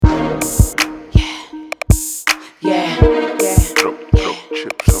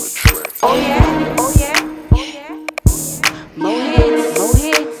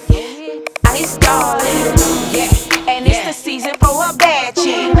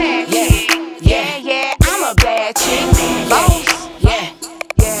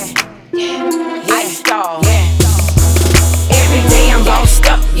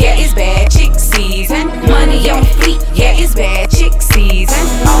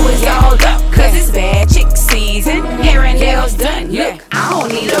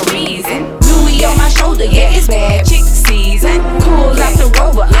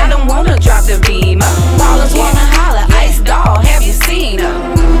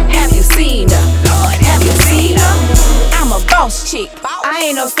chick. I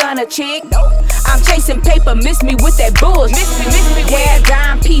ain't no stunner chick. I'm chasing paper, miss me with that bullshit. Yeah,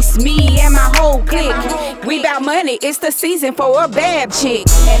 dime piece, me and my whole clique. We bout money, it's the season for a bad chick.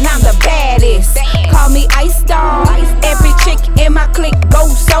 And I'm the baddest, call me IceDoll. Every chick in my clique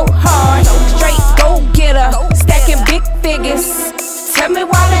goes so hard. Straight go getter, stacking big figures. Tell me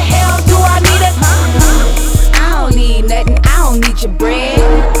why the hell do I need it? I don't need nothing, I don't need your bread.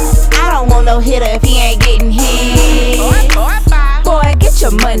 I don't want no hitter if he ain't getting hit. Boy, get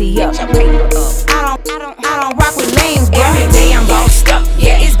your money up. I don't rock with lames, bro. Every day I'm bossed up,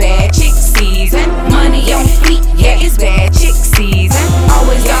 yeah, it's bad chick season. Money on fleet, yeah, it's bad chick season.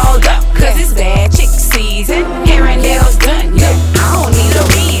 Always dolled up, cause it's bad chick season. Hair and nails done, yeah, I don't need a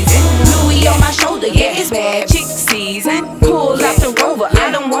reason. Louis on my shoulder, yeah, it's bad chick season. Pull out the Rover,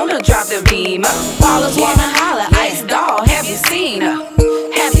 I don't wanna drop the Beamer. Ballers wanna holler, IceDoll, have you seen her?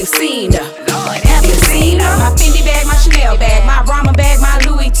 Have you seen her? Lord, have you seen her? My Fendi bag, my Chanel bag, my Rama bag, my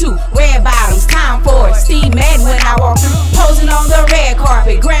Louis too. Red bottoms, time for it. Steve Madden when I walk through. Posing on the red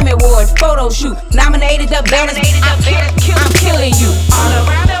carpet, Grammy Awards, photo shoot. Nominated the best, I'm killing you. All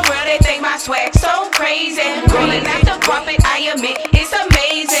around the world they think my swag so crazy. Rolling out the carpet, I admit it's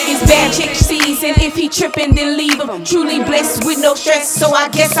amazing. It's bad chick season, if he trippin' then leave him. Truly blessed with no stress, so I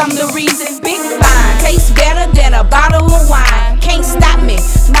guess I'm the reason. Big fine, tastes better than a bottle of wine. Can't stop me,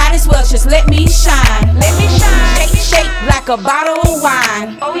 might as well just let me shine. Let me shine, shake like a bottle of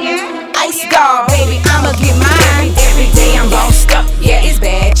wine. Oh yeah, IceDoll, baby, I'ma get mine. Every day I'm bossed up, yeah, it's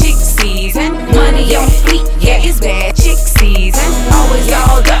bad chick season. Money on fleet, yeah, it's bad chick season. Always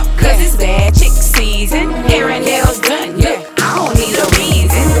dolled up, cause it's bad chick season. Hair and nails done, yeah, I don't need a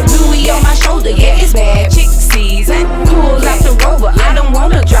reason. Louis on my shoulder, yeah, it's bad chick season. Pull out the Rover, I don't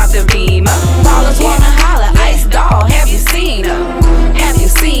wanna drop the Beamer. Ballers wanna holler, IceDoll, have you seen her? Have you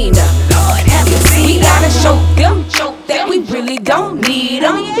seen her? Lord, have you seen her? We gotta show them that we really don't need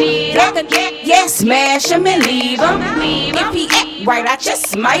them. Like a cat, yeah, smash him and leave him. If he act right, I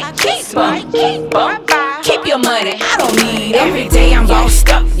just might keep him. Keep your money, I don't need him. Every day I'm bossed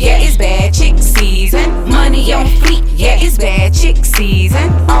up, yeah, it's bad chick season. Money on fleet, yeah, it's bad chick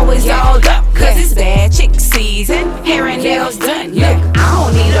season. Always dolled up, cause it's bad chick season. Hair and nails done, yeah, I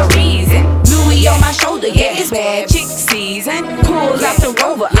don't need a reason. Louis on my shoulder, yeah, it's bad chick season. Pull out the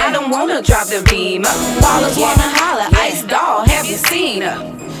Rover, I don't wanna drop the Beamer. Ballers wanna holler, IceDoll, have you seen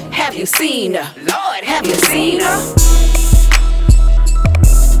her? Have you seen her? Lord, have you seen her?